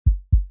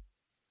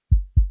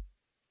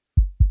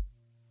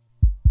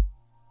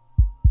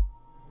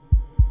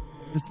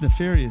It's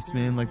nefarious,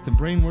 man. Like, the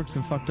brain works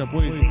in fucked up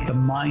ways. The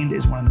mind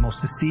is one of the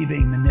most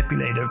deceiving,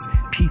 manipulative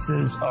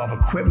pieces of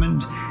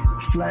equipment,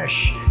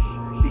 flesh,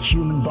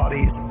 human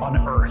bodies on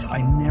earth.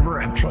 I never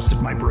have trusted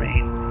my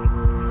brain.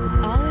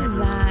 All of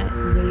that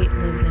weight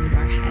lives in your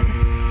head,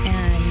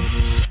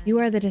 and you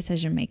are the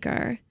decision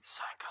maker.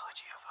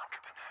 Psychology of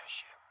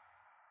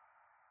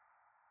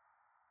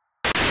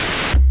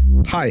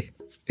Entrepreneurship. Hi,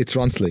 it's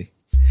Ronsley.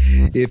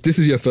 If this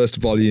is your first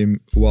volume,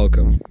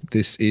 welcome.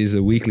 This is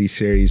a weekly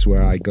series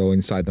where I go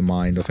inside the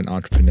mind of an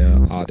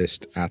entrepreneur,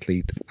 artist,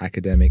 athlete,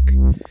 academic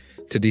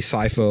to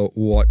decipher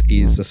what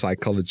is the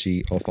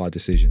psychology of our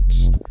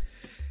decisions.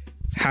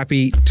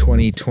 Happy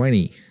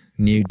 2020.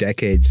 New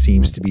decade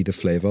seems to be the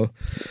flavor.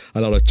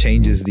 A lot of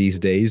changes these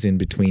days in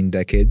between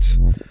decades.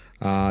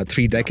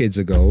 3 decades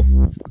ago,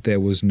 there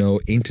was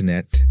no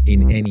internet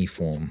in any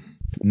form.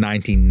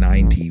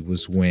 1990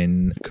 was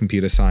when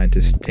computer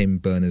scientist Tim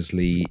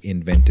Berners-Lee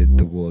invented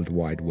the World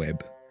Wide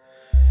Web.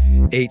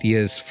 8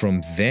 years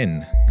from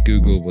then,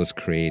 Google was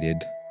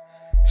created.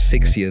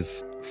 6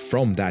 years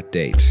from that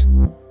date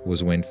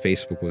was when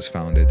Facebook was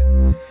founded.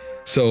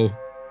 So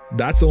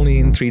that's only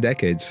in 3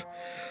 decades.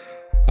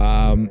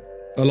 A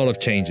lot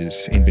of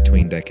changes in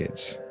between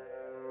decades.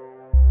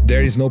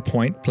 There is no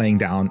point playing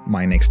down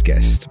my next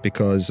guest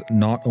because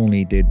not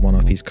only did one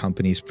of his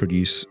companies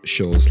produce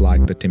shows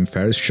like The Tim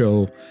Ferriss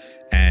Show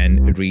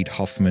and Reid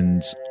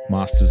Hoffman's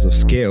Masters of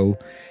Scale,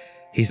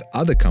 his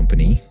other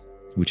company,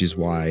 which is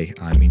why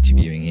I'm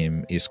interviewing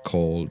him, is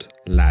called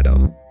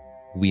Ladder,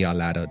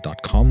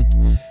 weareladder.com.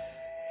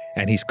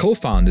 And his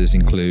co-founders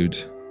include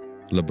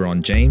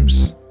LeBron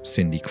James,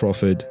 Cindy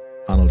Crawford,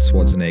 Arnold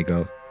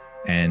Schwarzenegger,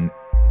 and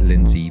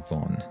Lindsey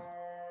Vonn.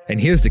 And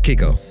here's the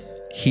kicker.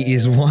 He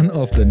is one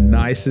of the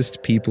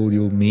nicest people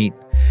you'll meet.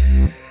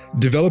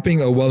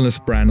 Developing a wellness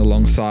brand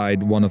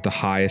alongside one of the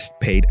highest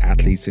paid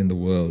athletes in the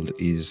world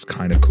is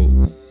kind of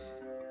cool.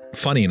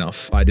 Funny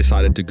enough, I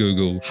decided to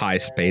Google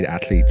highest paid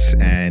athletes,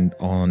 and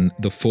on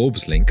the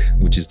Forbes link,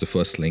 which is the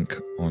first link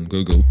on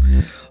Google,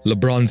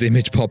 LeBron's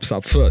image pops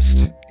up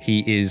first.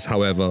 He is,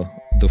 however,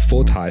 the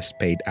 4th highest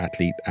paid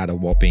athlete at a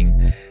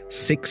whopping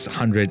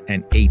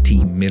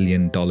 $680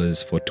 million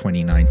for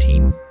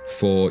 2019.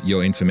 For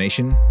your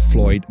information,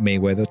 Floyd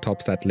Mayweather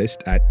tops that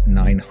list at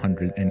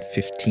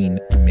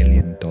 $915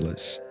 million.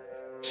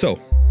 So,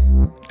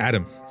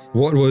 Adam,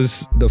 what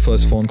was the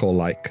first phone call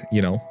like?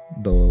 You know,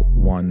 the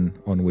one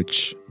on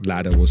which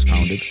Ladder was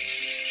founded?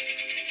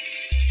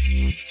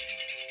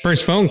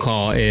 First phone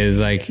call is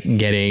like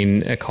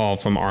getting a call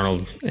from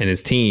Arnold and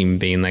his team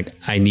being like,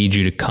 I need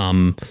you to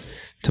come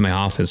to my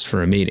office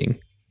for a meeting.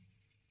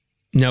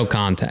 No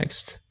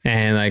context.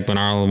 And like when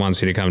Arnold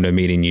wants you to come to a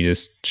meeting, you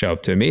just show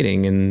up to a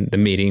meeting. And the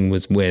meeting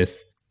was with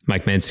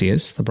Mike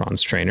Mencius,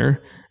 LeBron's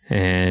trainer.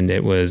 And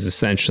it was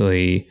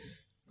essentially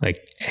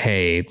like,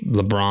 hey,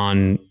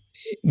 LeBron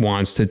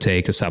wants to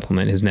take a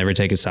supplement, has never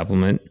taken a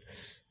supplement.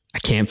 I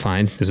can't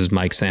find, this is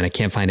Mike saying, I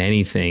can't find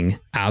anything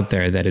out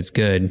there that is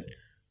good.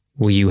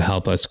 Will you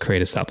help us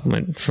create a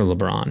supplement for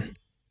LeBron?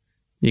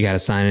 You got to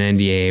sign an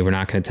NDA. We're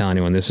not going to tell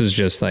anyone. This is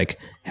just like,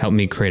 help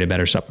me create a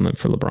better supplement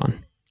for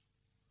LeBron.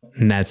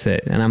 And that's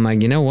it. And I'm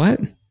like, you know what?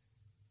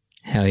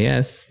 Hell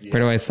yes. Yeah.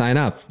 Where do I sign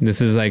up? This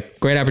is like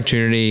great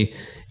opportunity.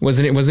 It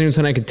wasn't even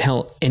something I could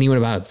tell anyone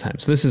about at the time.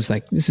 So this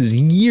is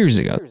years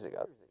ago.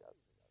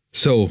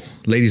 So,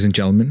 ladies and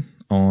gentlemen,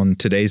 on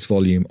today's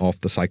volume of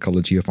The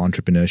Psychology of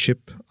Entrepreneurship,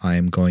 I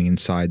am going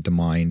inside the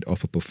mind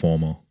of a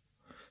performer,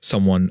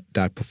 someone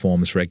that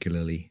performs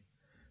regularly.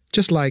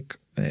 Just like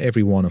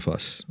every one of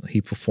us, he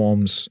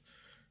performs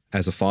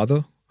as a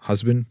father,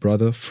 husband,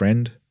 brother,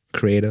 friend,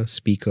 creator,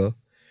 speaker,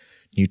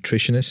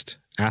 nutritionist,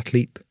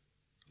 athlete,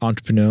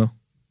 entrepreneur,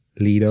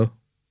 leader,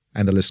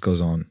 and the list goes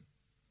on.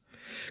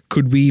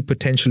 Could we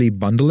potentially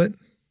bundle it?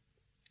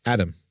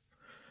 Adam,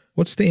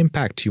 what's the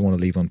impact you want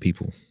to leave on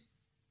people?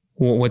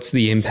 Well, what's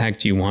the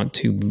impact you want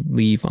to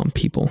leave on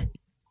people?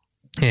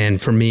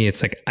 And for me,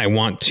 it's like, I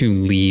want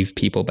to leave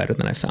people better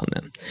than I found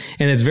them.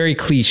 And it's very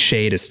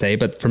cliche to say,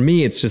 but for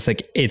me, it's just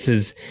like, it's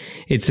as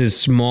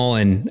small,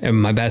 and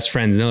my best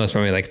friends know this,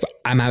 probably like, if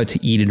I'm out to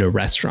eat at a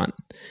restaurant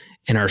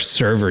and our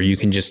server, you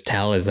can just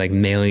tell, is like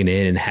mailing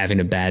in and having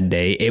a bad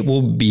day. It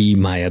will be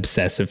my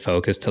obsessive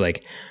focus to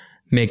like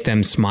make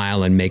them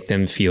smile and make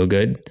them feel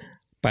good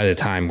by the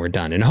time we're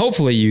done. And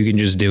hopefully you can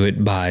just do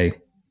it by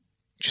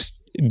just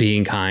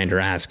being kind or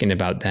asking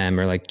about them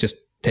or like just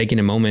taking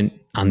a moment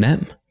on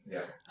them.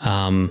 Yeah.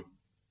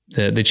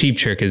 The cheap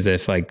trick is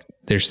if like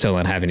they're still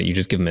not having it, you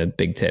just give them a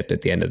big tip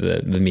at the end of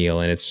the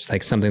meal. And it's just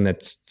like something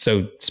that's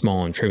so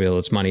small and trivial,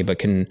 it's money, but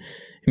can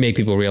make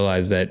people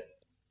realize that,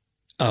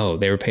 oh,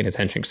 they were paying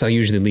attention. Because I'll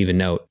usually leave a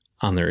note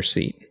on the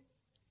receipt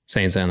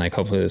saying something like,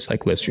 hopefully this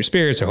like lifts your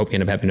spirits, or hope you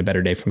end up having a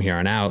better day from here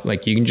on out.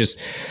 Like you can just,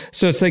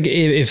 so it's like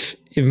if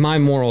my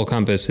moral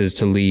compass is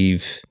to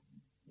leave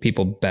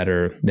people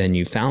better than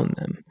you found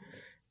them,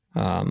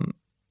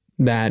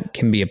 that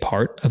can be a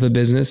part of a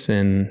business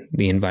and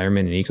the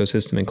environment and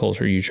ecosystem and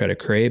culture you try to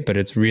create, but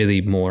it's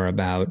really more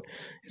about,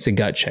 it's a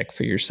gut check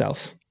for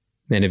yourself.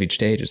 At the end of each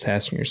day, just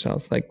asking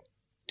yourself, like,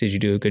 did you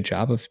do a good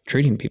job of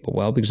treating people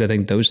well? Because I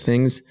think those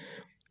things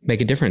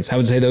make a difference. I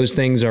would say those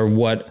things are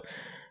what,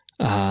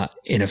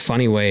 in a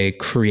funny way,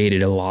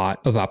 created a lot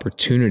of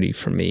opportunity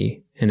for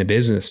me in a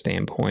business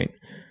standpoint,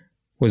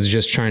 was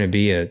just trying to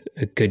be a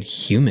good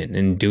human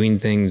and doing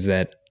things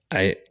that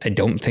I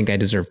don't think I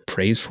deserve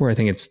praise for. I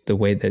think it's the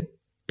way that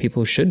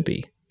people should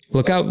be.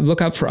 Look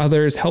out for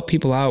others, help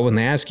people out when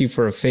they ask you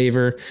for a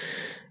favor.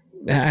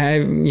 I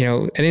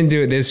didn't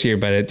do it this year,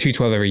 but at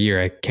 212 every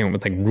year, I came up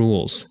with like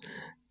rules.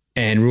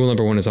 And rule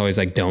number 1 is always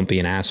like, don't be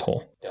an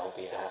asshole. Don't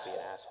be an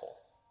asshole.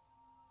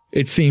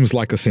 It seems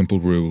like a simple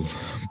rule,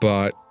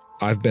 but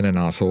I've been an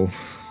asshole.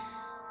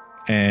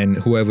 And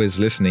whoever is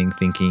listening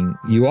thinking,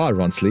 you are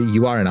Ronsley,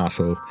 you are an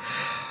asshole,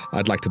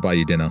 I'd like to buy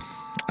you dinner.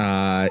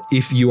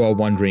 If you are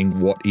wondering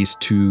what is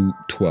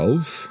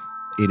 212,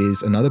 it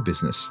is another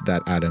business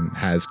that Adam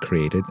has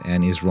created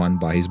and is run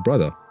by his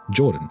brother,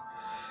 Jordan.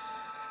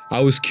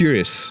 I was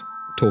curious,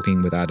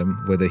 talking with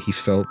Adam, whether he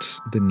felt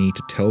the need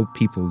to tell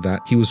people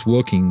that he was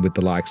working with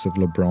the likes of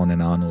LeBron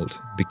and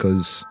Arnold,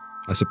 because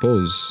I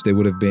suppose there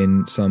would have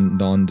been some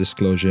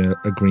non-disclosure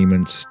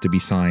agreements to be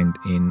signed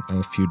in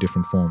a few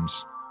different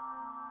forms.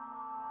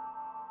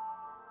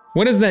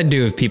 What does that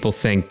do if people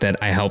think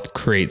that I helped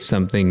create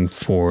something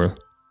for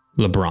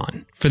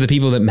LeBron, for the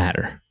people that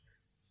matter?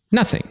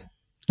 Nothing.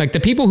 Like the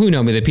people who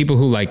know me, the people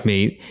who like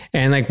me,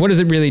 and like, what does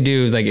it really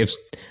do is like, if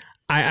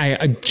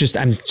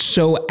I'm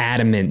so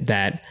adamant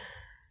that,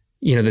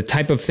 the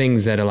type of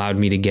things that allowed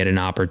me to get an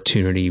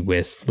opportunity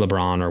with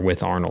LeBron or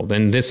with Arnold.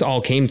 And this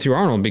all came through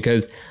Arnold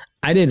because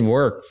I did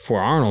work for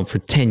Arnold for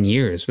 10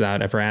 years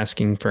without ever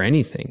asking for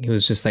anything. It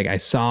was just like, I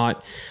saw it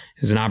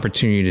as an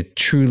opportunity to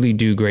truly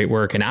do great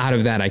work. And out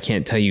of that, I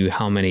can't tell you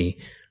how many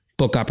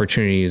book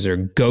opportunities or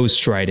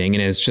ghostwriting.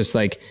 And it's just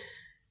like,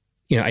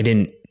 I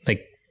didn't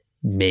like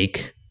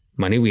make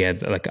money. We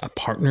had like a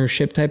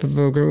partnership type of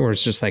agreement where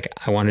it's just like,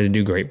 I wanted to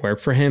do great work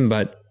for him,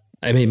 but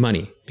I made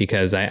money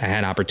because I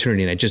had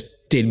opportunity and I just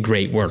did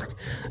great work.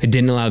 I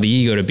didn't allow the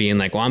ego to be in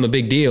like, well, I'm a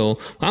big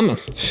deal.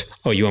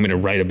 You want me to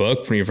write a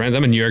book for your friends?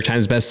 I'm a New York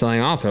Times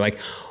bestselling author. Like,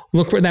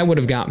 look where that would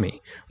have got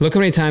me. Look how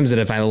many times that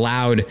if I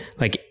allowed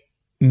like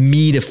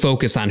me to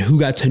focus on who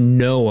got to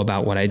know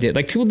about what I did.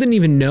 Like people didn't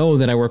even know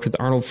that I worked with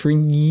Arnold for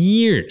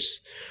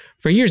years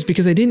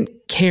because I didn't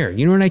care.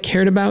 You know what I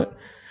cared about?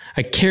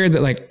 I cared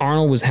that like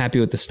Arnold was happy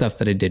with the stuff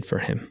that I did for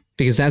him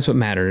because that's what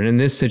mattered. And in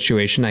this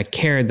situation, I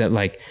cared that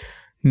like,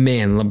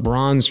 man,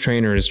 LeBron's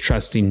trainer is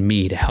trusting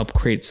me to help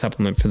create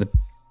supplement for the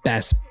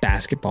best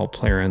basketball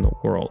player in the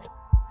world.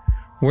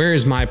 Where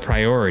is my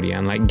priority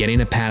on like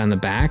getting a pat on the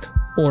back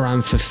or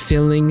on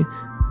fulfilling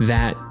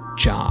that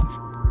job?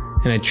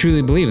 And I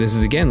truly believe this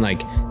is, again,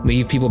 like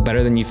leave people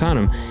better than you found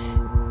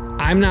them.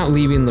 I'm not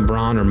leaving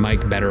LeBron or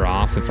Mike better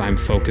off if I'm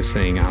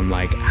focusing on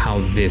like how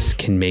this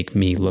can make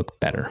me look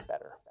better.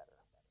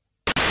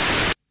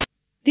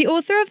 The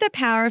author of The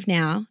Power of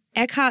Now,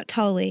 Eckhart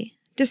Tolle,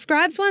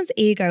 describes one's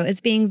ego as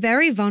being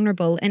very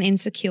vulnerable and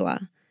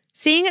insecure,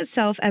 seeing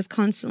itself as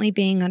constantly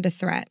being under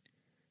threat.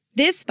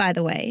 This, by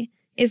the way,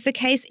 is the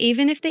case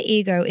even if the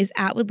ego is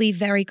outwardly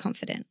very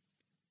confident.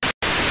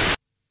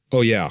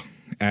 Oh yeah,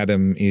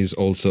 Adam is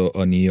also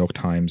a New York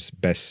Times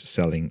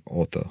best-selling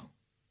author.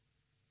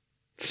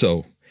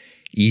 So,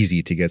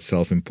 easy to get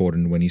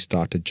self-important when you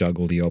start to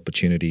juggle the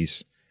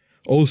opportunities.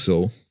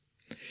 Also,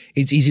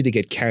 it's easy to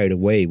get carried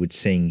away with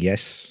saying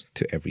yes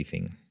to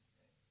everything.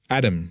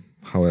 Adam,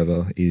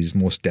 however, is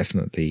most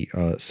definitely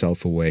a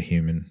self-aware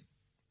human.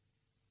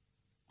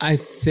 I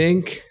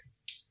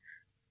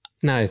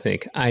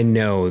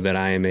know that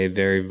I am a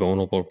very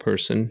vulnerable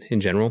person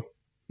in general,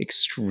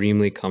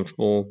 extremely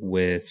comfortable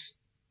with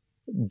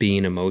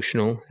being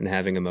emotional and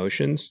having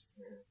emotions.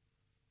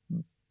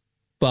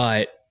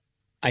 But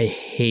I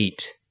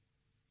hate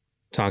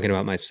talking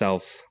about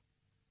myself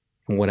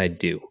and what I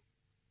do.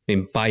 I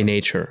mean, by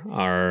nature,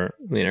 our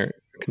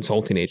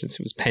consulting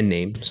agency was pen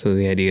name. So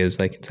the idea is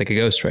like, it's like a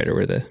ghostwriter.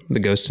 We're the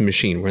ghost and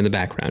machine. We're in the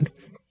background.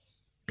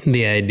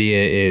 The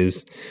idea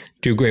is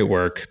do great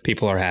work.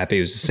 People are happy.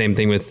 It was the same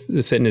thing with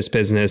the fitness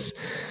business.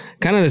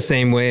 Kind of the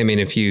same way. I mean,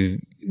 you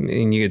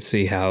could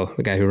see how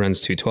the guy who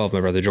runs 212,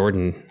 my brother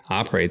Jordan,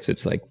 operates.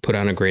 It's like put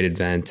on a great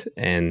event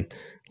and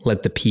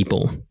let the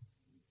people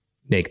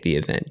make the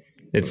event.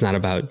 It's not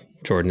about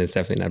Jordan. It's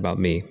definitely not about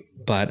me.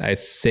 But I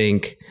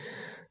think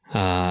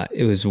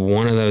it was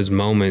one of those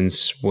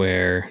moments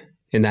where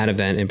in that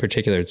event in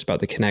particular, it's about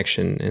the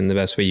connection, and the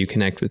best way you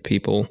connect with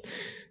people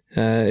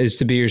is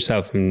to be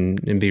yourself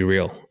and be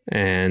real.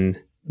 And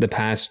the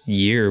past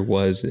year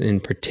was in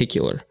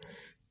particular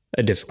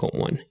a difficult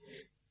one.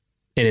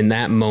 And in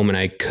that moment,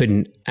 I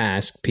couldn't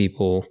ask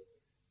people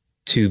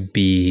to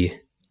be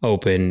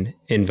open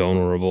and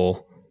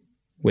vulnerable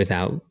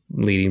without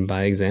leading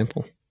by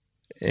example.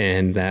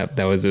 And it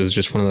was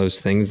just one of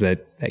those things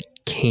that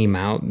came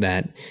out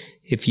that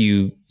if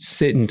you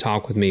sit and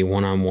talk with me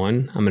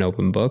one-on-one, I'm an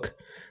open book.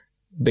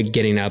 But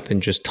getting up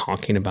and just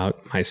talking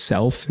about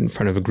myself in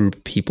front of a group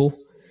of people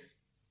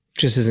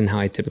just isn't how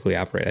I typically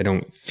operate. I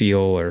don't feel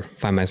or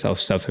find myself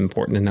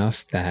self-important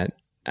enough that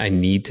I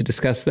need to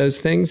discuss those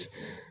things.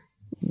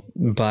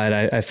 but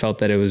I felt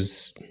that it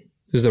was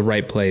the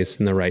right place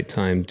and the right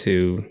time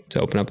to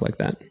open up like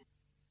that.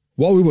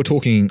 While we were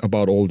talking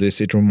about all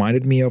this, it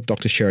reminded me of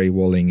Dr. Sherry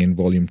Walling in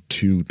Volume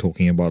 2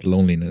 talking about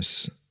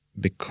loneliness,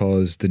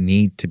 because the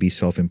need to be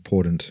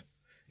self-important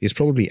is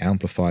probably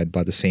amplified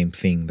by the same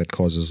thing that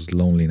causes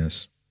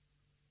loneliness.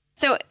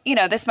 So,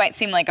 this might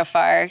seem like a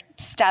far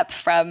step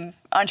from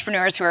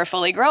entrepreneurs who are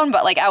fully grown,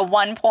 but like at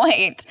one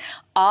point,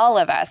 all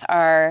of us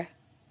are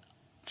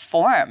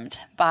formed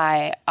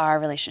by our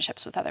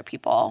relationships with other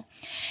people.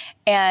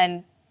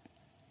 And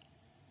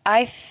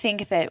I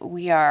think that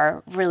we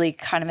are really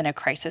kind of in a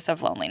crisis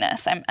of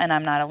loneliness, and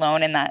I'm not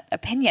alone in that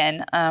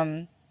opinion.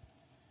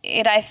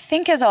 It, I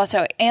think, is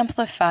also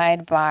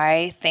amplified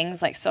by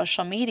things like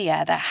social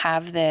media that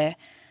have the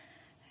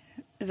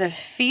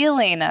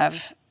feeling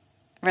of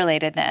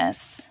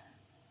relatedness,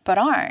 but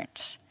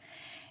aren't.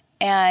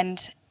 And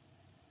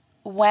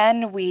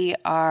when we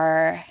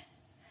are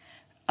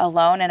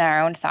alone in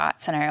our own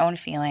thoughts and our own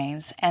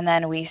feelings, and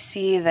then we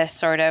see this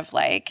sort of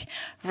like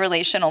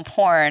relational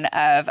porn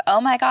of,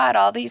 oh my God,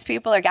 all these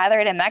people are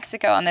gathered in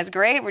Mexico on this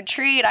great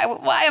retreat.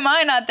 Why am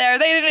I not there?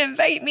 They didn't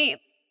invite me.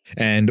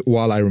 And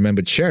while I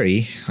remembered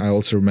Sherry, I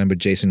also remembered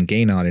Jason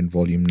Gaynard in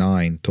Volume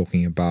 9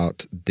 talking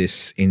about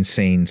this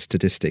insane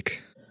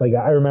statistic. Like,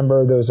 I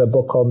remember there was a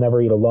book called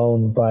Never Eat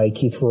Alone by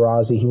Keith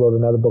Ferrazzi. He wrote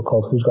another book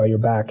called Who's Got Your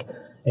Back?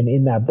 And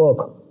in that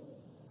book,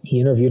 he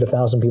interviewed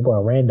 1,000 people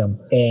at random,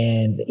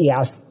 and he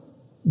asked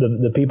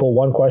the people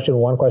one question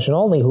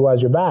only: who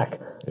has your back?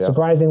 Yeah.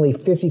 Surprisingly,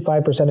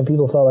 55% of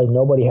people felt like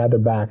nobody had their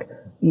back.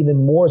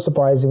 Even more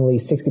surprisingly,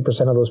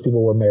 60% of those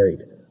people were married.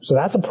 So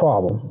that's a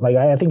problem. Like,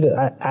 I think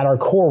that at our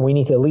core, we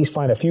need to at least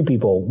find a few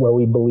people where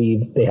we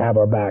believe they have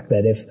our back,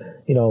 that if,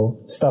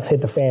 stuff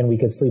hit the fan, we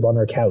could sleep on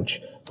their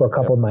couch for a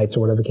couple of nights or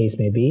whatever the case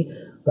may be.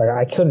 Like,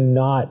 I could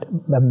not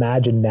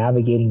imagine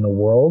navigating the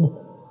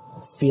world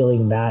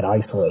feeling that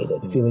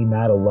isolated, feeling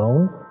that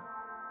alone.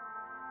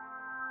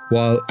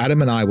 While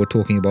Adam and I were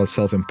talking about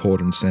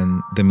self-importance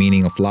and the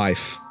meaning of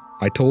life,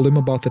 I told him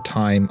about the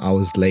time I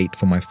was late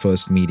for my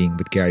first meeting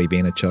with Gary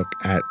Vaynerchuk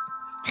at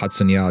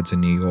Hudson Yards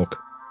in New York.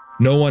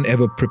 No one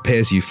ever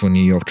prepares you for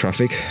New York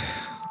traffic.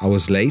 I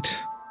was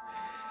late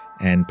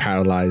and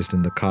paralyzed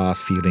in the car,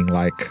 feeling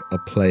like a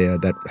player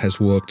that has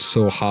worked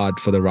so hard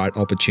for the right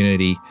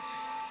opportunity.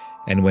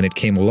 And when it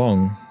came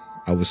along,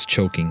 I was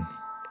choking.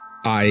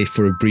 I,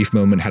 for a brief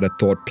moment, had a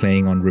thought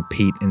playing on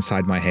repeat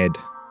inside my head.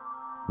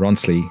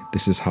 Ronsley,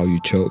 this is how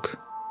you choke.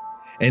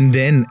 And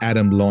then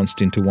Adam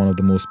launched into one of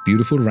the most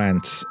beautiful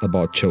rants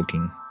about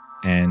choking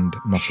and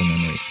muscle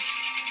memory.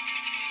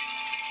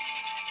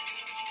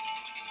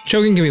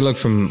 Choking can be looked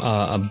from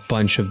a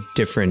bunch of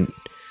different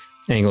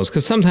angles,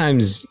 because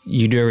sometimes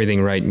you do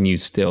everything right and you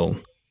still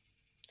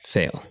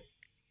fail,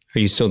 or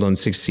you still don't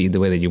succeed the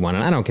way that you want.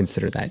 And I don't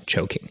consider that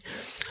choking.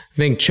 I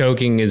think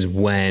choking is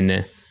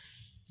when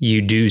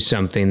you do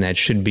something that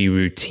should be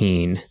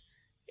routine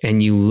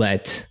and you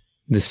let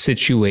the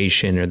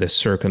situation or the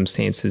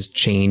circumstances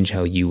change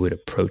how you would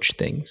approach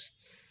things.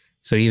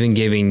 So even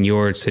giving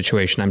your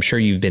situation, I'm sure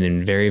you've been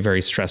in very,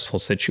 very stressful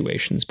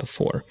situations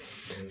before.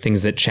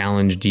 Things that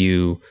challenged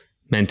you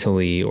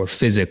mentally or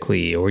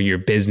physically or your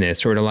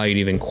business, or it allowed you to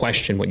even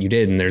question what you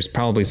did. And there's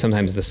probably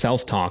sometimes the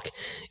self-talk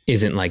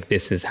isn't like,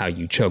 this is how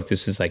you choke.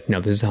 This is like,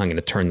 no, this is how I'm going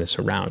to turn this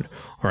around.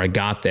 Or I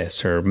got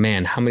this. Or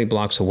man, how many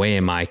blocks away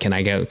am I? Can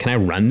I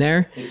run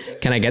there?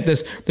 Can I get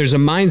this? There's a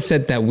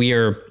mindset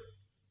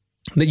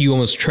that you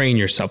almost train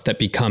yourself that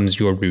becomes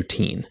your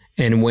routine.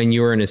 And when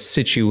you're in a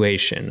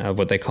situation of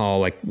what they call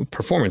like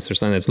performance, there's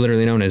something that's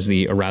literally known as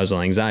the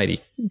arousal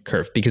anxiety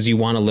curve, because you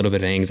want a little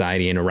bit of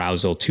anxiety and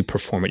arousal to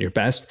perform at your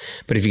best.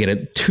 But if you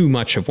get too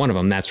much of one of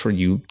them, that's where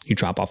you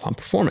drop off on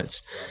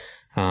performance.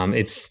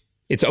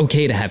 It's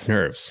okay to have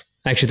nerves.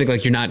 I actually think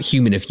like you're not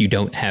human if you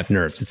don't have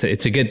nerves.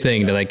 It's a good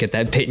thing to like get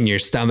that pit in your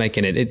stomach,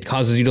 and it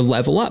causes you to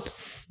level up.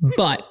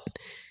 But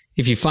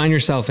if you find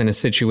yourself in a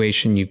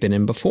situation you've been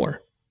in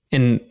before,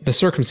 and the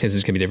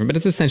circumstances can be different, but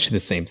it's essentially the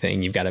same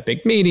ththing. You've got a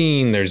big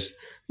meeting. There's,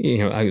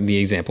 the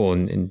example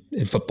in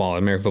football,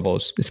 American football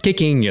is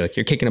kicking. You're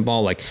kicking a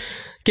ball. Like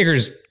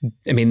kickers,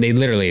 I mean, they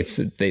literally,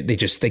 they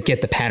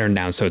get the pattern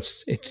down. So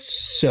it's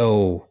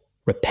so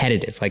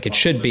repetitive. Like it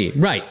should be,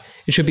 right?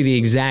 It should be the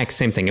exact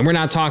same thing. And we're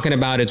not talking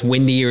about it's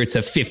windy or it's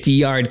a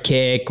 50-yard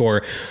kick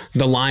or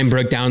the line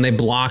broke down and they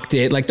blocked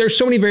it. Like there's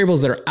so many variables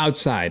that are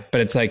outside,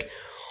 but it's like,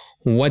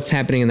 what's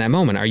happening in that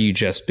moment? Are you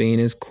just being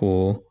as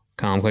cool,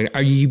 calm?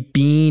 Are you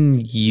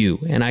being you?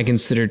 And I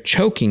consider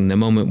choking the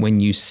moment when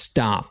you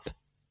stop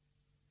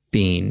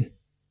being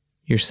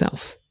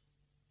yourself.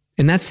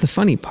 And that's the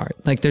funny part.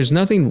 Like there's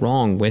nothing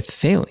wrong with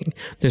failing.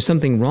 There's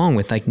something wrong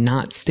with like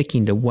not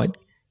sticking to what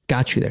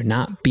got you there,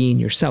 not being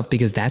yourself,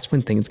 because that's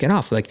when things get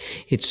off. Like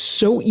it's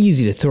so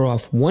easy to throw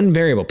off one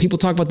variable. People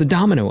talk about the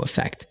domino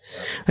effect.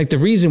 Like the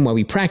reason why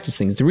we practice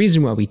things, the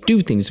reason why we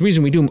do things, the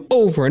reason we do them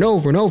over and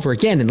over and over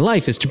again in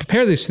life is to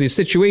prepare this for the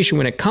situation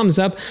when it comes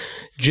up.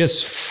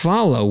 Just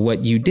follow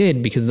what you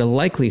did, because the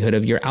likelihood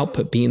of your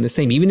output being the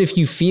same, even if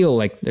you feel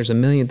like there's a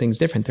million things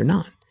different, they're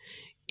not.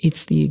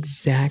 It's the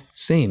exact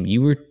same.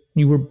 You were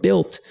You were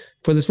built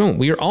for this moment.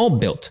 We are all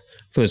built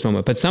for this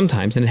moment. But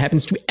sometimes, and it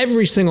happens to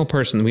every single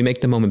person, we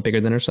make the moment bigger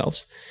than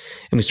ourselves.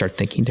 And we start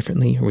thinking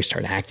differently, or we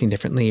start acting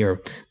differently,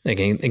 or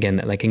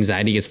again, like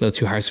anxiety gets a little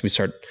too high, so we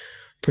start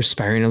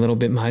perspiring a little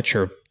bit much,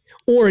 or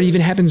it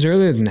even happens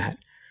earlier than that.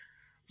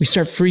 We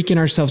start freaking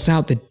ourselves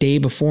out the day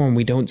before and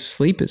we don't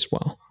sleep as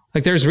well.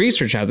 Like there's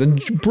research out there,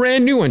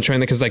 brand new one showing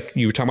that, because like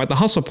you were talking about the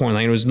hustle point,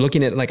 like it was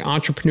looking at like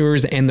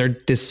entrepreneurs and their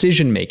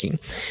decision making.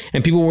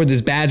 And people wore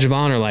this badge of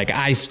honor, like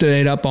I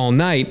stayed up all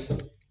night,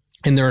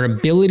 and their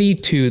ability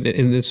to,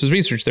 and this was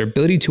research, their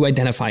ability to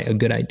identify a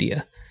good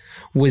idea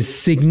was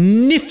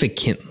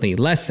significantly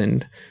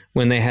lessened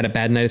when they had a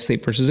bad night of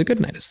sleep versus a good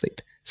night of sleep.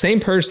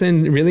 Same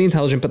person, really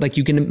intelligent, but like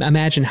you can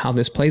imagine how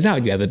this plays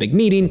out. You have a big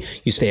meeting,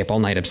 you stay up all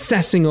night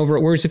obsessing over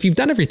it. Whereas if you've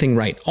done everything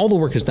right, all the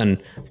work is done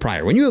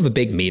prior. When you have a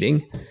big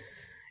meeting,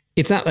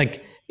 it's not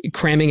like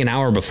cramming an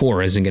hour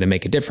before isn't going to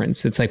make a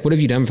difference. It's like, what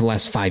have you done for the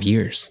last 5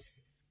 years?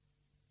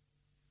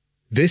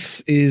 This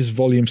is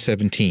volume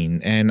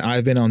 17, and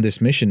I've been on this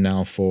mission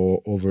now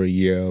for over a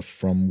year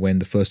from when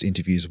the first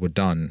interviews were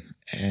done.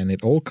 And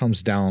it all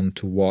comes down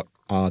to what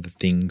are the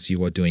things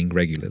you are doing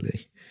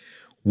regularly.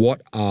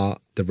 What are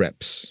the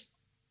reps?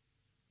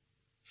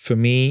 For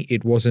me,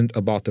 it wasn't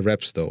about the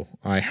reps though.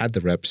 I had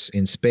the reps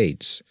in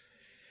spades.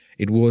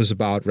 It was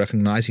about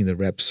recognizing the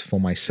reps for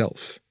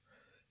myself,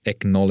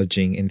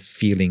 acknowledging and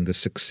feeling the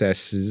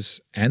successes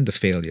and the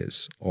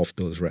failures of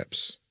those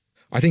reps.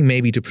 I think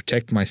maybe to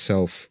protect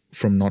myself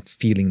from not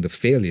feeling the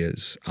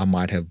failures, I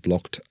might have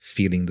blocked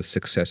feeling the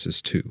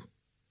successes too.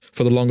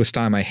 For the longest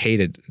time, I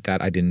hated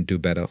that I didn't do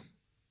better.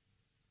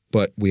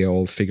 But we are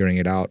all figuring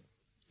it out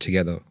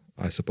together,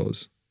 I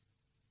suppose.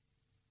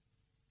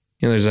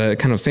 You know, there's a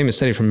kind of famous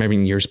study from maybe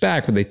years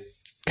back where they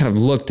kind of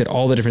looked at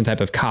all the different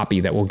type of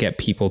copy that will get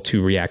people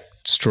to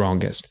react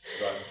strongest.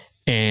 Right.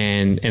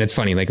 And it's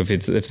funny, like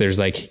if there's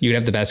like, you would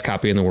have the best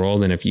copy in the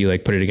world, and if you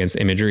like put it against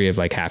imagery of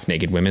like half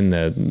naked women,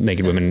 the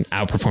naked women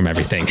outperform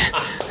everything.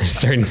 There's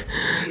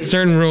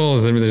certain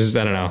rules. There's,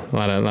 I don't know,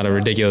 a lot of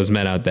ridiculous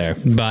men out there.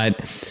 But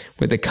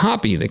with the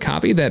copy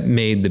that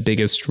made the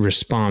biggest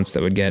response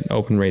that would get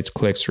open rates,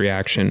 clicks,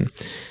 reaction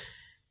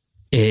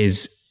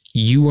is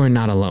you are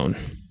not alone.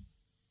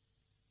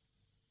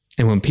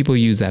 And when people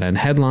use that on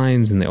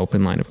headlines and the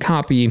open line of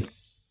copy,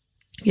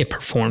 it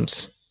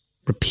performs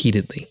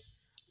repeatedly,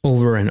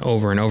 over and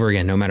over and over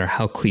again, no matter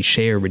how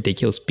cliche or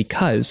ridiculous,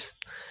 because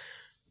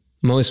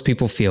most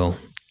people feel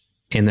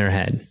in their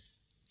head,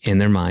 in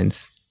their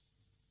minds,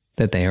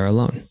 that they are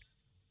alone.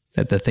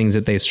 That the things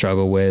that they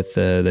struggle with,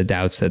 the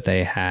doubts that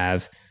they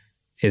have,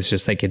 it's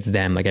just like it's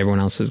them, like everyone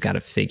else has got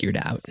it figured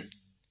out.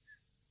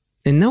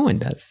 And no one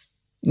does.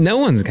 No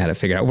one's got it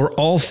figured out. We're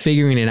all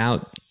figuring it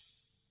out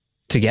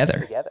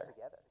together.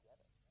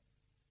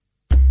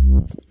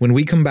 When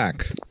we come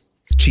back,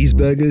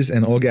 cheeseburgers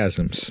and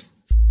orgasms,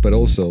 but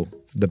also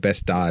the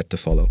best diet to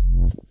follow.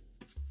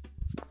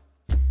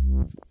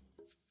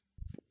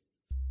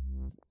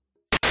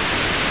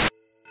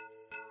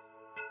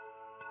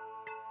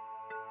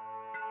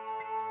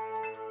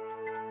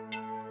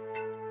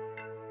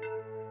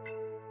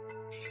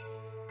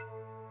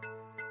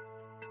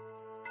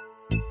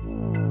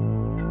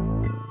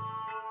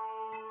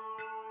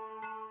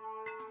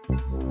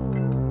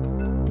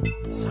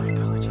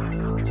 Psychology of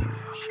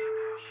Entrepreneurship.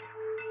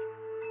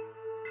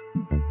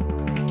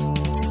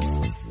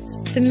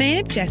 The main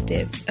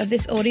objective of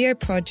this audio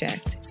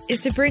project is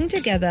to bring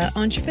together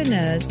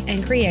entrepreneurs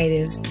and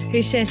creatives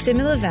who share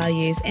similar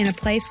values in a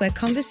place where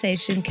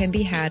conversation can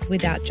be had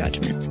without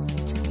judgment.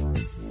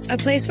 A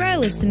place where our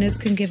listeners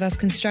can give us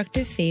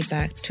constructive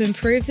feedback to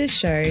improve this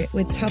show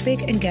with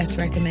topic and guest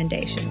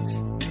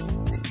recommendations.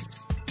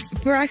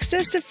 For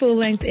access to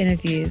full-length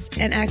interviews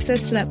and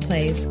access to that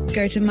place,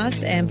 go to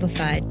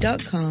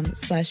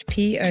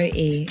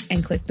mustamplify.com/POE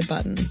and click the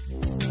button.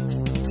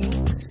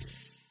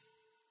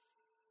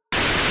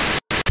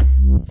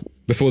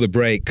 Before the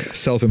break,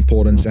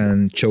 self-importance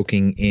and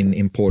choking in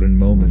important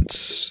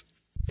moments.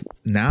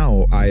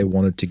 Now I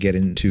wanted to get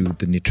into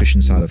the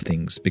nutrition side of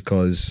things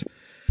because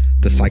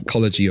the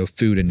psychology of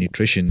food and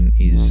nutrition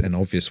is an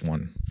obvious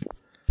one.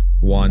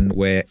 One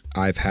where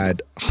I've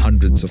had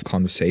hundreds of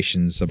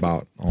conversations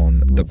about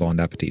on the Bon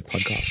Appetit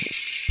podcast.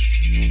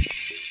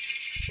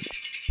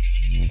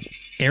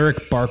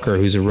 Eric Barker,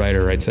 who's a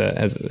writer,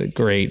 has a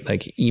great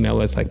like email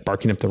list, like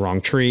Barking Up the Wrong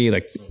Tree,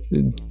 like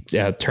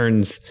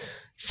turns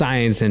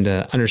science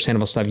into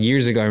understandable stuff.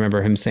 Years ago, I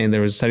remember him saying there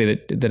was a study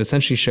that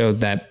essentially showed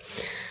that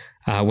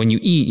when you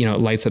eat, it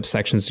lights up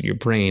sections of your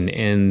brain.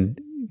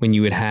 And when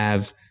you would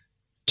have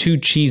 2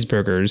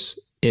 cheeseburgers,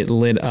 it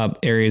lit up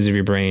areas of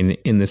your brain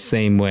in the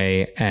same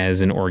way as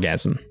an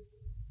orgasm.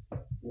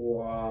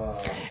 Wow.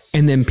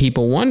 And then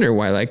people wonder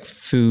why like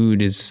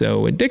food is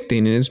so addicting.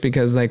 And it's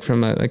because like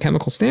from a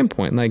chemical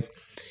standpoint, like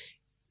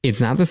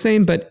it's not the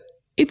same, but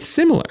it's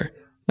similar.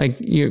 Like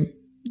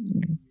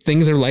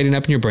things are lighting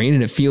up in your brain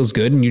and it feels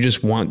good and you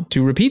just want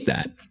to repeat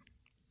that.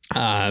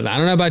 I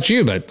don't know about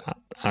you, but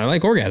I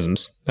like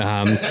orgasms.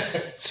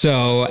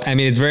 So, I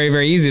mean, it's very,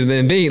 very easy to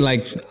then be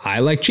like, I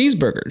like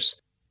cheeseburgers.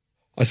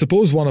 I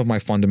suppose one of my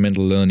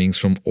fundamental learnings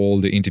from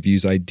all the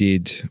interviews I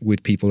did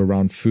with people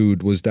around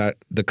food was that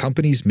the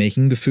companies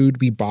making the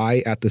food we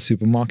buy at the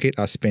supermarket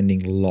are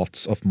spending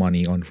lots of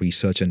money on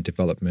research and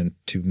development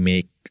to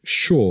make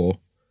sure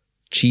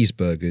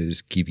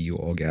cheeseburgers give you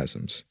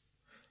orgasms.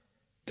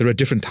 There are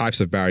different types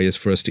of barriers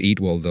for us to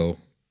eat well, though,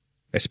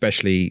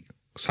 especially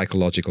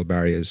psychological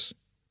barriers.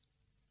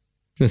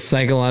 The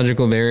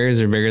psychological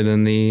barriers are bigger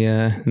than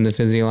the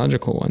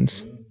physiological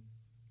ones.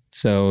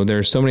 So there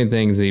are so many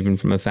things, even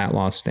from a fat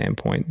loss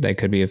standpoint, that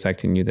could be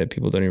affecting you that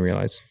people don't even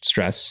realize.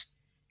 Stress,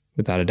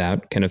 without a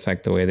doubt, can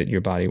affect the way that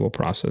your body will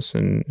process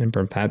and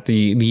burn fat. The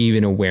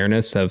even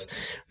awareness of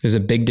there's a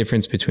big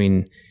difference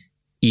between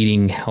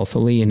eating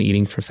healthily and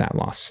eating for fat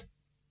loss.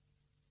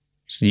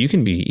 So you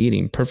can be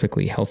eating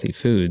perfectly healthy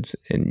foods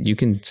and you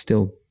can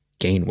still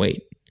gain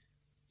weight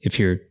if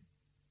you're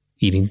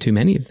eating too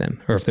many of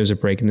them, or if there's a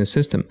break in the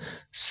system.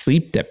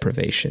 Sleep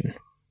deprivation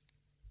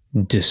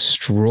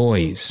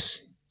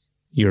destroys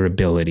your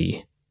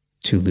ability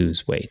to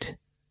lose weight.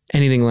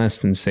 Anything less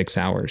than 6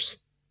 hours,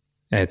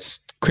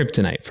 that's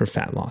kryptonite for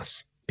fat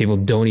loss. People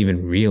don't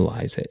even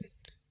realize it,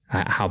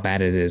 how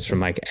bad it is. From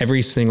like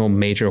every single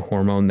major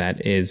hormone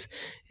that is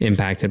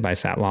impacted by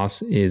fat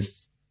loss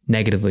is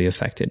negatively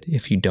affected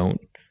if you don't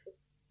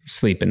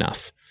sleep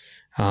enough.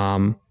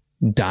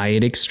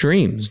 Diet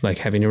extremes, like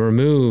having to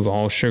remove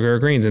all sugar or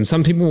grains. And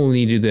some people will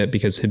need to do that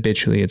because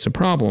habitually it's a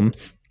problem.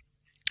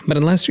 But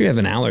unless you have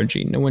an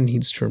allergy, no one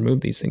needs to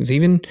remove these things.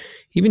 Even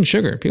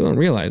sugar, people don't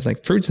realize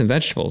like fruits and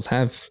vegetables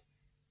have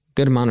a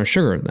good amount of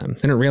sugar in them.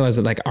 They don't realize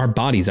that like our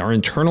bodies, our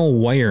internal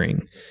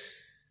wiring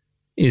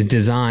is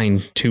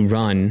designed to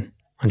run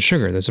on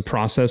sugar. There's a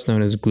process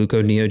known as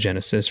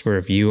gluconeogenesis, where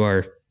if you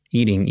are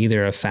eating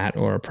either a fat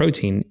or a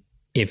protein,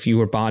 if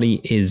your body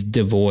is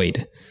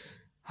devoid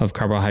of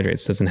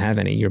carbohydrates, doesn't have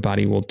any, your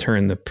body will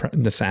turn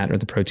the fat or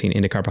the protein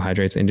into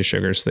carbohydrates, into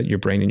sugar, so that your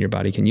brain and your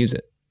body can use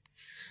it.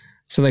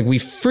 So like we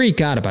freak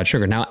out about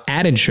sugar. Now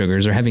added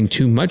sugars or having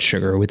too much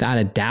sugar without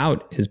a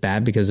doubt is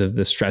bad because of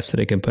the stress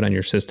that it can put on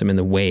your system and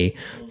the way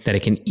that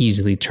it can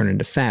easily turn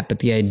into fat. But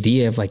the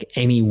idea of like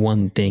any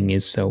one thing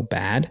is so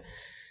bad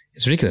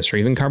is ridiculous. Or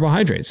even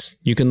carbohydrates.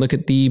 You can look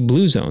at the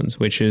blue zones,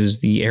 which is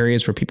the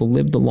areas where people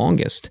live the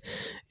longest.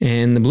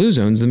 And the blue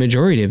zones, the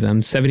majority of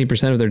them,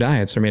 70% of their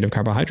diets are made of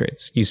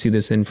carbohydrates. You see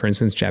this in, for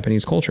instance,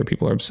 Japanese culture.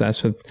 People are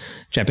obsessed with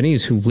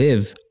Japanese who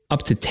live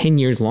up to 10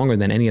 years longer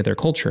than any other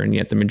culture, and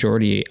yet the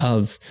majority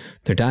of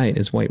their diet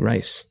is white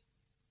rice.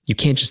 You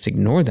can't just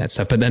ignore that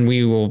stuff. But then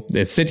we will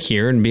sit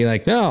here and be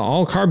like, no,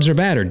 all carbs are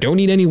bad, or don't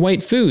eat any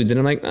white foods. And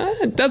I'm like,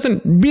 it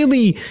doesn't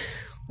really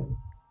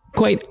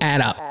quite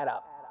add up.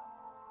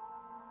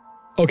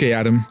 Okay,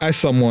 Adam, as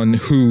someone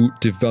who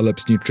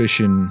develops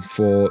nutrition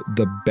for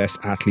the best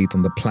athlete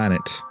on the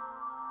planet,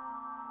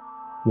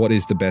 what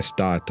is the best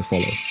diet to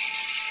follow?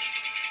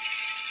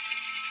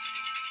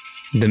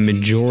 The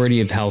majority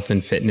of health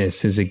and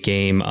fitness is a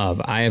game of,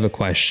 I have a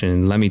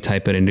question, let me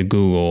type it into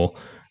Google.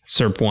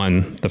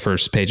 SERP1, the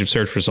first page of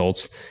search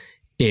results,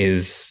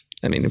 is,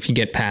 I mean, if you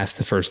get past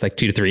the first like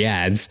 2 to 3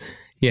 ads,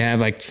 you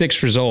have like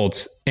 6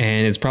 results,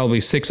 and it's probably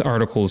 6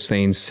 articles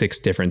saying 6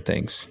 different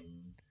things.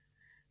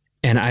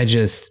 And I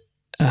just,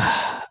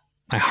 my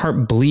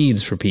heart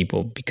bleeds for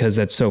people because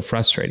that's so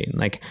frustrating.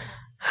 Like,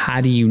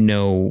 how do you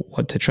know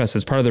what to trust?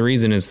 As part of the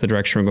reason is the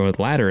direction we're going with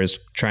Ladder is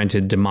trying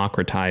to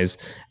democratize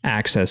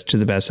access to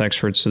the best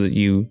experts so that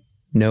you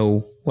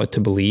know what to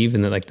believe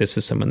and that like this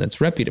is someone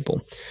that's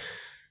reputable.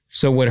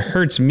 So what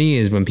hurts me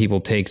is when people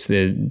take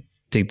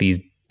these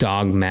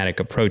dogmatic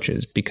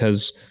approaches,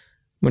 because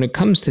when it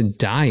comes to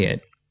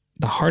diet,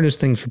 the hardest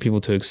thing for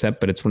people to accept,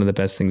 but it's one of the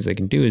best things they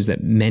can do, is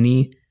that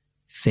many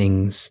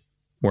things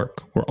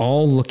work. We're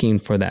all looking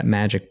for that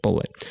magic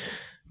bullet.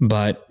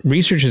 But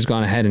research has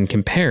gone ahead and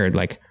compared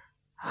like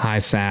high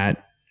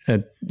fat,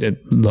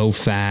 low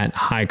fat,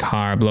 high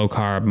carb, low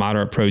carb,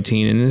 moderate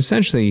protein. And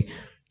essentially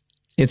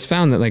it's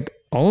found that like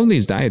all of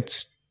these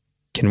diets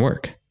can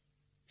work.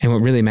 And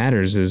what really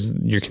matters is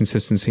your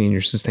consistency and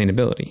your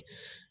sustainability,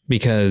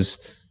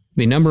 because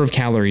the number of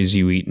calories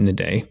you eat in a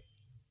day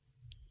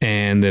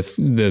and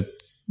the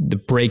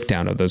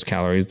breakdown of those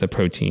calories, the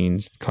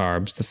proteins, the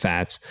carbs, the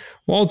fats,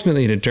 will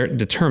ultimately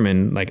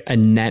determine like a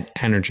net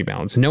energy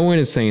balance. No one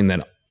is saying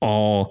that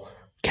all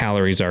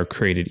calories are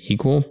created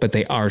equal, but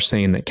they are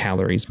saying that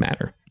calories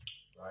matter.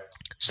 Right.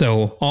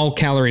 So all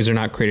calories are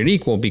not created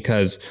equal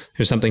because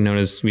there's something known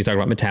as, we talked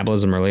about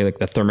metabolism earlier, like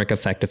the thermic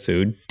effect of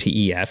food,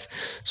 TEF.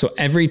 So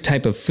every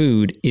type of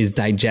food is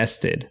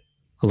digested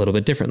a little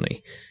bit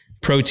differently.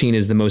 Protein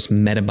is the most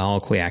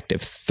metabolically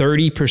active.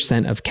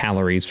 30% of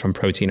calories from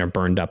protein are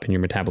burned up in your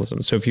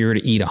metabolism. So if you were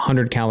to eat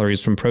 100 calories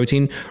from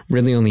protein,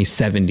 really only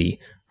 70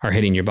 are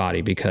hitting your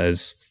body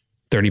because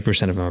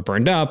 30% of them are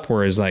burned up,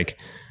 whereas like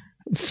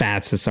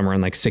fats is somewhere in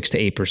like 6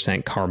 to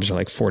 8%, carbs are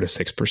like 4 to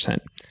 6%.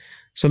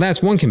 So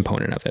that's one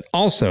component of it.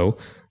 Also,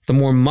 the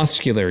more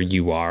muscular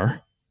you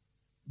are,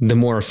 the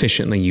more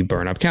efficiently you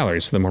burn up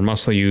calories. So the more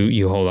muscle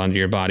you hold onto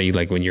your body,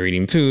 like when you're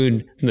eating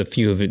food,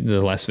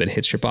 the less of it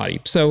hits your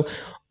body. So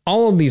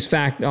all of these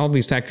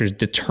factors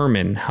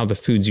determine how the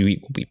foods you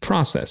eat will be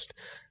processed.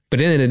 But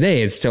at the end of the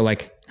day, it's still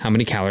like how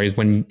many calories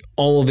when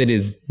all of it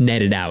is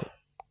netted out.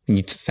 When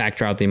you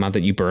factor out the amount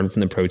that you burn from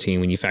the protein,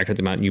 when you factor out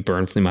the amount you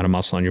burn from the amount of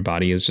muscle on your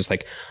body, is just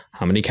like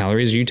how many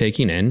calories are you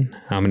taking in,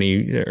 how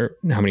many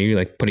are you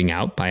like putting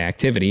out by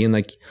activity, and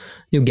like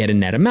you'll get a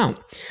net amount.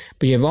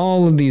 But you have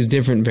all of these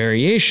different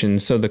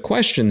variations. So the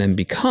question then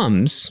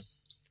becomes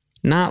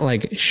not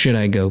like, should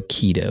I go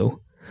keto?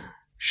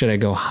 Should I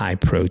go high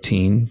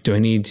protein? Do I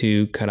need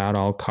to cut out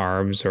all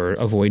carbs or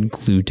avoid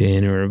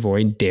gluten or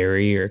avoid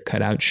dairy or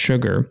cut out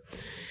sugar?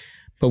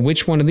 But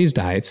which one of these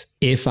diets,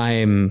 if I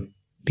am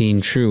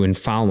being true and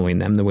following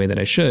them the way that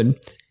I should,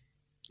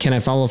 can I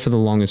follow for the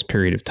longest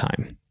period of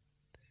time?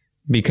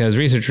 Because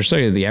researchers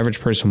study that the average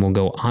person will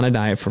go on a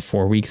diet for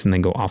 4 weeks and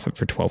then go off it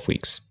for 12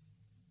 weeks.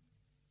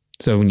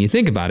 So when you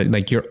think about it,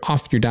 like you're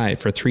off your diet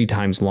for 3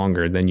 times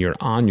longer than you're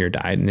on your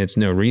diet. And it's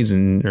no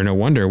reason or no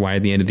wonder why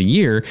at the end of the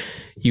year,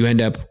 you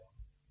end up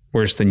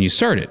worse than you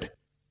started.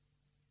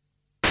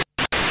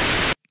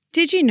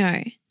 Did you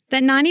know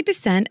that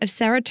 90% of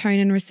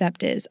serotonin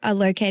receptors are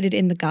located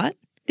in the gut?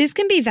 This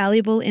can be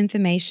valuable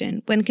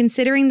information when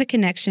considering the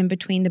connection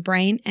between the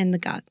brain and the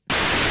gut.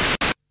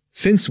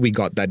 Since we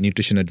got that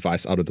nutrition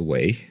advice out of the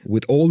way,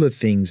 with all the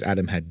things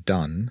Adam had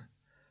done,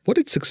 what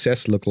did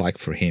success look like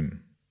for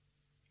him?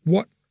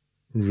 What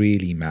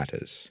really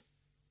matters?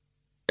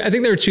 I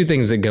think there are 2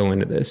 things that go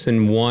into this.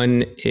 And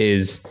one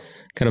is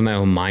kind of my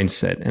own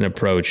mindset and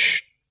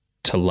approach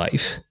to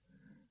life,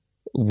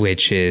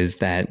 which is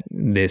that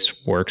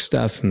this work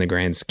stuff in the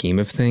grand scheme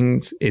of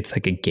things, it's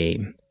like a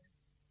game.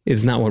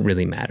 It's not what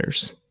really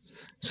matters.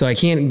 So I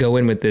can't go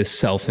in with this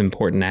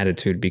self-important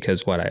attitude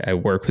because I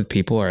work with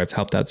people or I've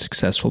helped out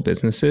successful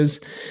businesses.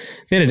 At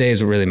the end of the day,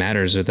 what really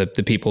matters are the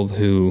people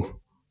who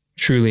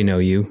truly know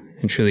you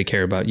and truly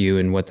care about you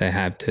and what they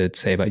have to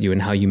say about you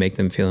and how you make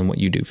them feel and what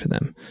you do for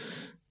them.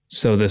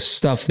 So the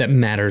stuff that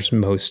matters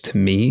most to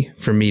me,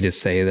 for me to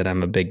say that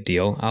I'm a big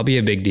deal, I'll be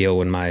a big deal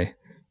when my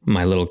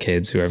little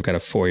kids, who I've got a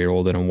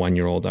 4-year-old and a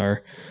 1-year-old,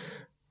 are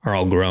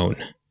all grown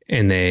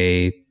and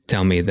they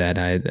tell me that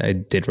I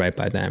did right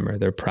by them, or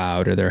they're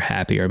proud, or they're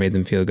happy, or made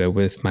them feel good.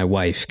 With my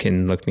wife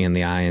can look me in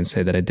the eye and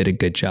say that I did a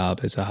good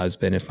job as a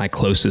husband. If my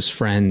closest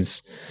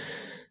friends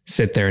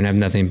sit there and have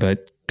nothing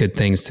but good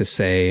things to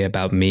say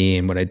about me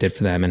and what I did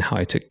for them and how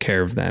I took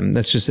care of them,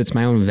 it's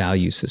my own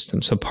value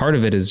system. So part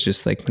of it is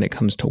just like when it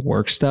comes to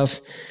work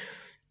stuff,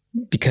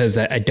 because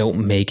I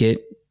don't make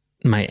it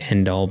my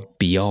end all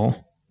be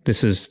all.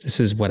 This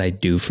is what I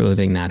do for a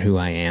living, not who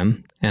I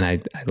am. And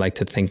I like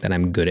to think that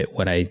I'm good at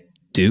what I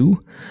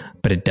do,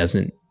 but it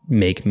doesn't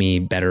make me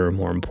better or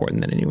more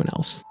important than anyone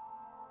else.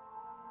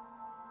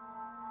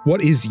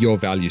 What is your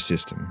value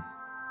system?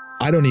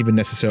 I don't even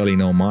necessarily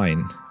know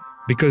mine,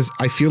 because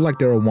I feel like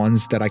there are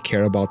ones that I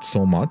care about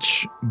so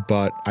much,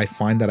 but I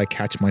find that I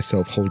catch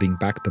myself holding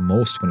back the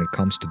most when it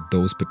comes to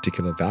those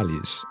particular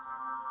values.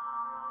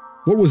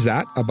 What was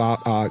that about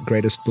our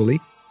greatest bully?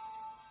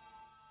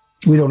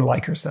 We don't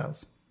like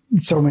ourselves.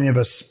 So many of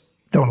us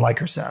don't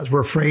like ourselves. We're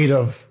afraid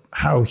of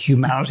how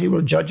humanity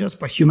will judge us,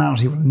 but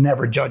humanity will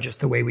never judge us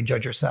the way we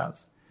judge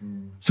ourselves.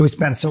 So we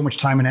spend so much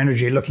time and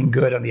energy looking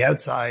good on the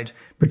outside,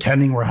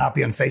 pretending we're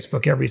happy on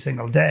Facebook every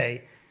single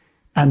day.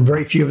 And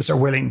very few of us are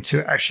willing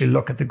to actually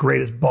look at the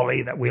greatest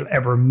bully that we'll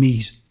ever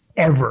meet,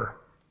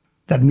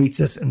 that meets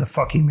us in the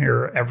fucking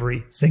mirror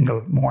every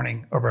single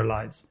morning of our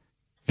lives.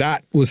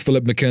 That was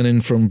Philip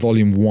McKernan from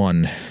Volume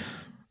 1.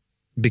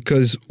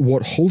 Because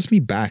what holds me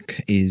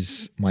back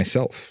is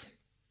myself.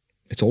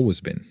 It's always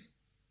been.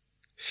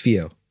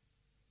 Fear.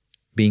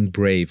 Being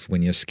brave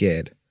when you're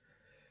scared.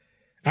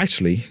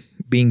 Actually,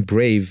 being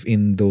brave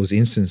in those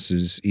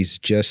instances is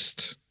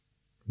just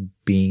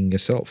being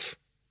yourself.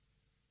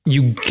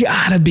 You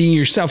gotta be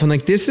yourself. And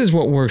like, this is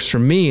what works for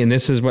me. And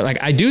this is what,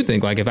 like, I do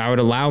think, like, if I would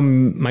allow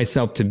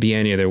myself to be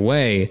any other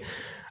way,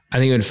 I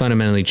think it would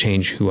fundamentally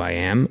change who I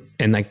am.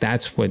 And like,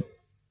 that's what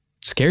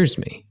scares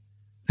me.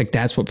 Like,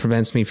 that's what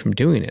prevents me from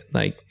doing it.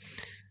 Like,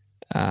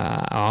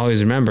 I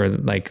always remember,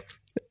 like,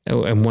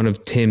 in one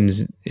of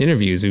Tim's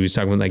interviews, he was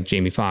talking with like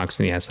Jamie Foxx,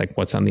 and he asked, like,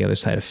 what's on the other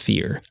side of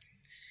fear?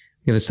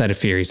 The other side of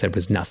fear, he said,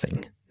 was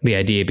nothing. The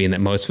idea being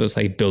that most of us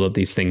like build up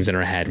these things in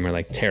our head and we're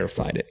like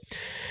terrified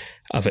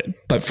of it.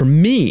 But for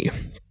me,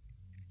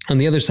 on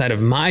the other side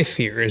of my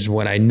fear is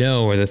what I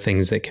know are the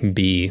things that can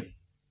be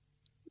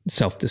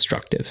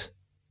self-destructive.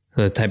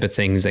 The type of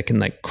things that can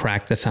like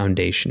crack the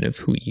foundation of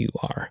who you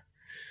are.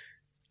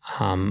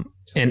 And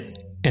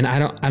I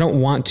don't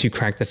want to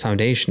crack the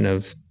foundation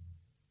of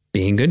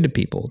being good to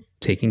people,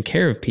 taking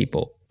care of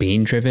people,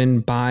 being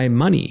driven by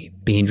money,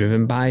 being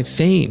driven by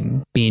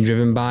fame, being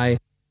driven by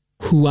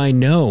who I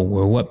know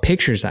or what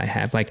pictures I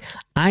have. Like,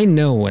 I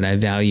know what I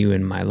value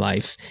in my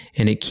life,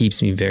 and it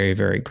keeps me very,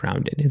 very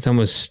grounded. It's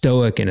almost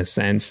stoic in a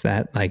sense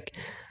that, like,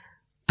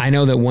 I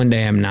know that one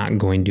day I'm not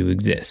going to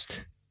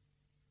exist.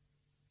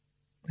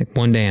 Like,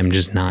 one day I'm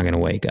just not going to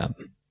wake up.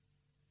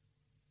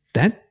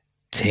 That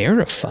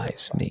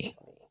terrifies me.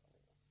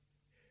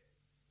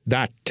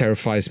 That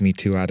terrifies me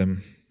too,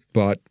 Adam.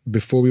 But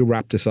before we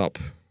wrap this up,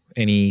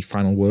 Any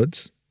final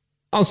words?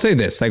 I'll say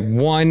this, like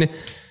one,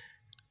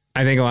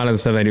 I think a lot of the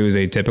stuff I do is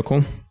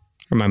atypical,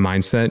 or my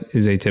mindset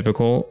is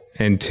atypical.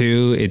 And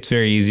two, it's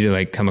very easy to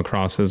like come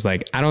across as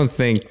like, I don't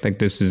think like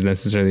this is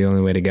necessarily the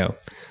only way to go.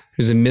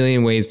 There's a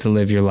million ways to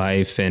live your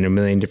life and a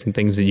million different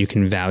things that you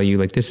can value.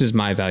 Like this is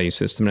my value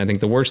system. And I think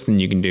the worst thing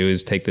you can do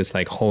is take this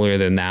like holier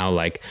than thou,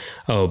 like,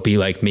 oh, be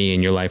like me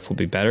and your life will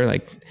be better.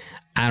 Like,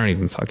 I don't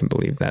even fucking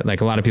believe that.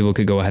 Like a lot of people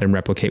could go ahead and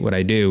replicate what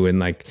I do and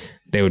like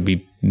they would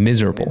be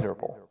miserable.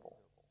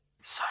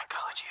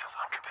 Psychology of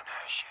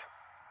Entrepreneurship.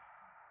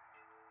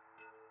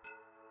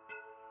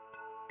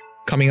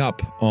 Coming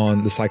up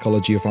on the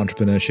Psychology of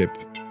Entrepreneurship.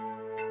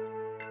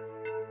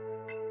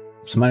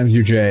 So my name is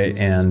UJ,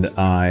 and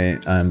I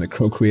am the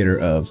co-creator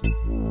of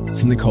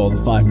something called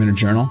the 5-Minute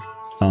Journal,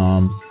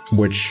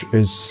 which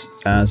is,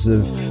 as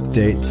of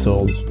date,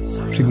 sold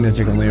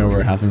significantly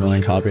over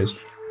 500,000 copies.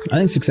 I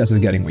think success is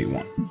getting what you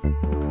want.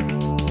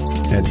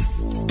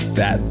 It's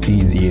that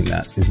easy and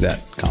that is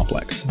that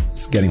complex.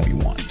 It's getting what you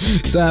want.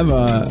 So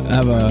I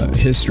have a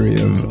history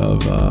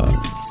of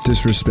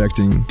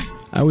disrespecting,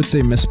 I would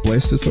say,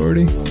 misplaced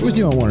authority. I always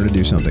knew I wanted to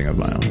do something of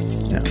my own.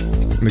 Yeah.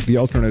 Like the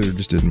alternative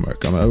just didn't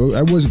work.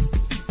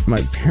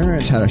 My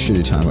parents had a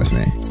shitty time with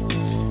me,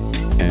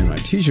 and my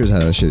teachers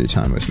had a shitty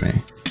time with me,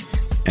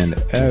 and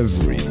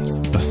every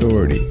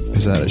authority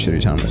has had a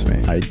shitty time with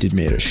me. I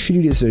made a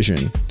shitty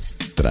decision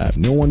that I have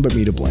no one but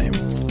me to blame,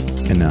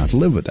 and now I have to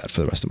live with that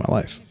for the rest of my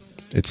life.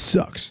 It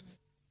sucks.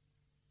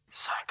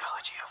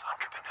 Psychology of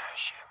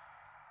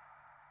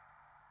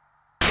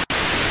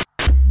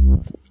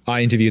Entrepreneurship.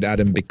 I interviewed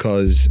Adam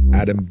because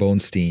Adam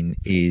Bornstein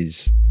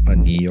is a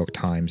New York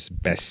Times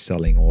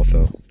best-selling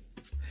author,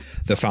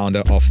 the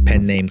founder of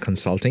Pen Name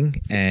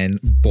Consulting and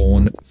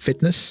Born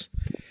Fitness.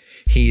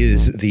 He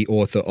is the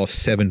author of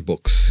 7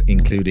 books,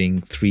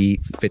 including 3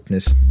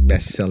 fitness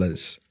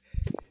bestsellers.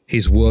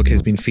 His work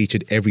has been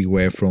featured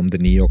everywhere from the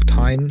New York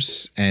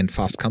Times and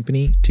Fast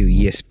Company to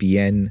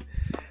ESPN,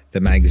 the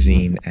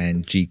magazine,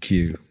 and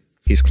GQ.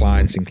 His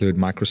clients include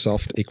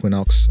Microsoft,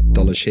 Equinox,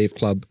 Dollar Shave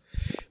Club,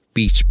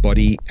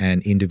 Beachbody,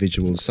 and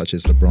individuals such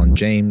as LeBron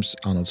James,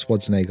 Arnold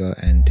Schwarzenegger,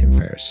 and Tim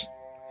Ferriss.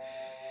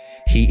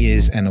 He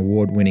is an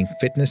award-winning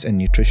fitness and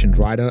nutrition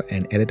writer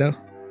and editor,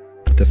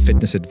 the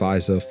fitness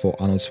advisor for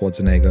Arnold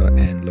Schwarzenegger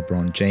and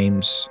LeBron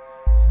James.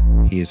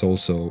 He is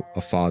also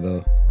a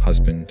father,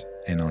 husband,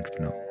 and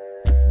entrepreneur.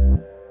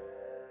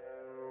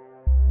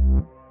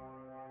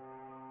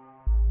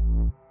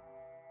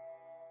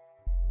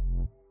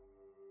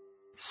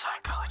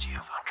 Psychology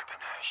of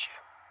Entrepreneurship.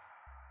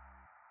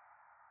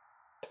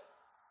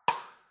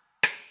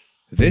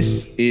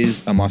 This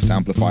is a Must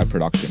Amplify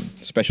production.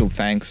 Special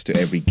thanks to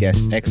every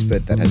guest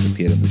expert that has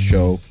appeared on the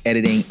show.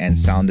 Editing and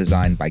sound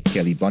design by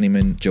Kelly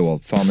Bonnyman, Joel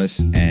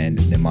Thomas, and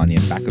Nemanja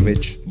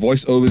Bakovic.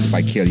 Voiceovers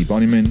by Kelly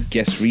Bonnyman.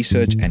 Guest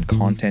research and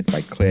content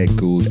by Claire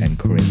Gould and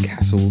Corinne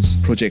Castles.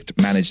 Project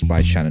managed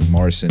by Shannon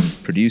Morrison.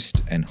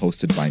 Produced and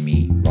hosted by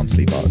me,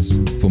 Ronsley Vaz.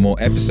 For more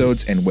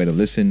episodes and where to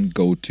listen,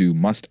 go to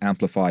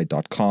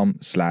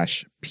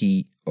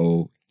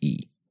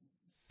mustamplify.com/POE.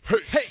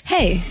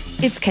 Hey,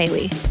 it's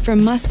Kaylee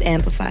from Must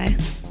Amplify.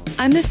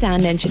 I'm the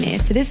sound engineer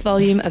for this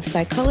volume of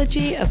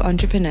Psychology of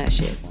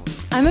Entrepreneurship.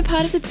 I'm a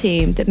part of the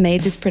team that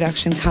made this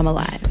production come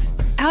alive.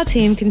 Our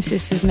team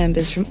consists of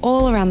members from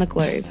all around the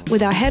globe,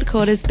 with our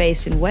headquarters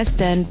based in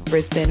West End,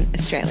 Brisbane,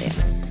 Australia,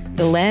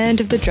 the land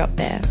of the drop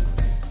bear.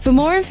 For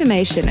more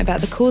information about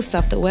the cool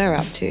stuff that we're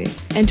up to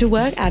and to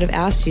work out of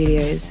our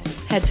studios,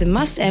 head to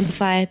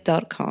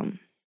mustamplify.com.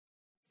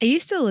 Are you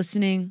still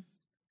listening?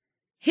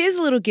 Here's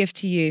a little gift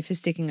to you for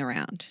sticking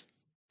around.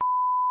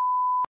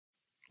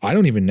 I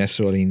don't even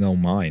necessarily know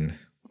mine.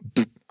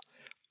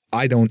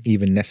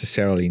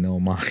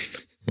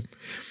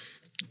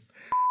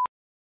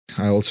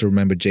 I also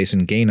remember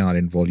Jason Gaynard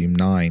in Volume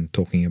 9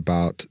 talking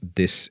about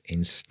this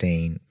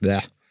insane...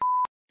 Bleh.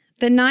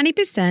 That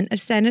 90% of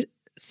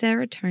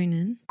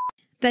serotonin...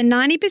 That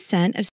 90% of